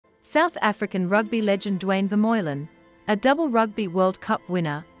South African rugby legend Duane Vermeulen, a double Rugby World Cup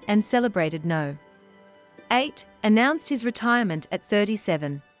winner, and celebrated No. 8, announced his retirement at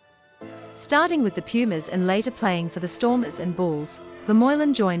 37. Starting with the Pumas and later playing for the Stormers and Bulls,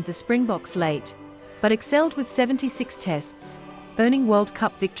 Vermeulen joined the Springboks late, but excelled with 76 tests, earning World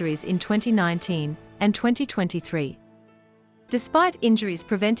Cup victories in 2019 and 2023. Despite injuries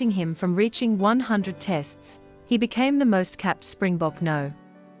preventing him from reaching 100 tests, he became the most capped Springbok No.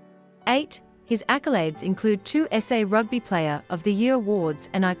 8. His accolades include 2 SA Rugby Player of the Year awards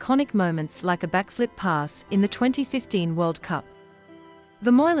and iconic moments like a backflip pass in the 2015 World Cup.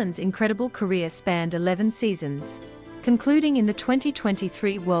 Vermeulen's incredible career spanned 11 seasons, concluding in the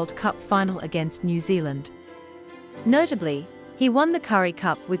 2023 World Cup final against New Zealand. Notably, he won the Currie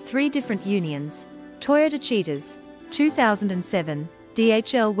Cup with 3 different unions: Toyota Cheetahs, 2007,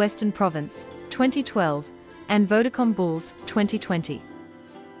 DHL Western Province, 2012, and Vodacom Bulls, 2020.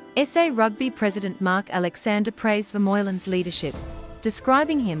 SA Rugby President Mark Alexander praised Vermeulen's leadership,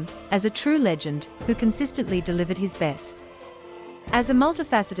 describing him as a true legend who consistently delivered his best. As a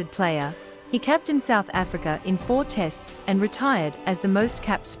multifaceted player, he captained South Africa in 4 tests and retired as the most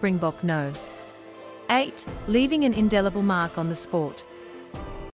capped Springbok No. 8, leaving an indelible mark on the sport.